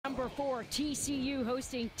Number 4, TCU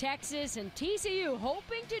hosting Texas, and TCU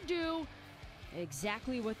hoping to do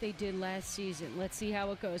exactly what they did last season. Let's see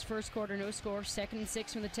how it goes. First quarter, no score. 2nd and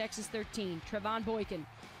 6 from the Texas 13. Trevon Boykin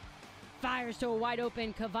fires to a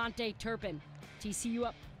wide-open Cavante Turpin. TCU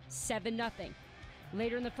up 7-0.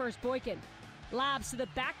 Later in the first, Boykin lobs to the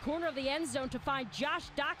back corner of the end zone to find Josh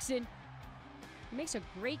Doxson. He makes a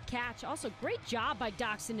great catch. Also, great job by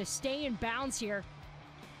Doxson to stay in bounds here.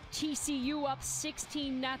 TCU up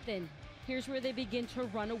 16-0. Here's where they begin to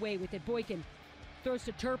run away with it. Boykin throws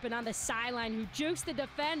to Turpin on the sideline, who jukes the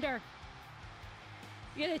defender.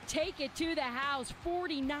 You're going to take it to the house.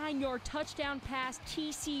 49-yard touchdown pass.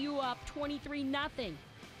 TCU up 23-0.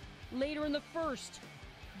 Later in the first,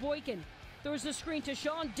 Boykin throws the screen to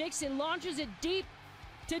Sean Dixon, launches it deep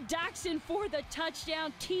to Doxson for the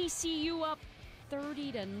touchdown. TCU up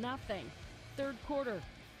 30-0. Third quarter,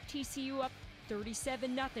 TCU up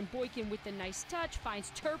 37-0. Boykin with the nice touch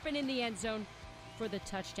finds Turpin in the end zone for the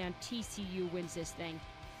touchdown. TCU wins this thing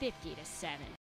 50-7.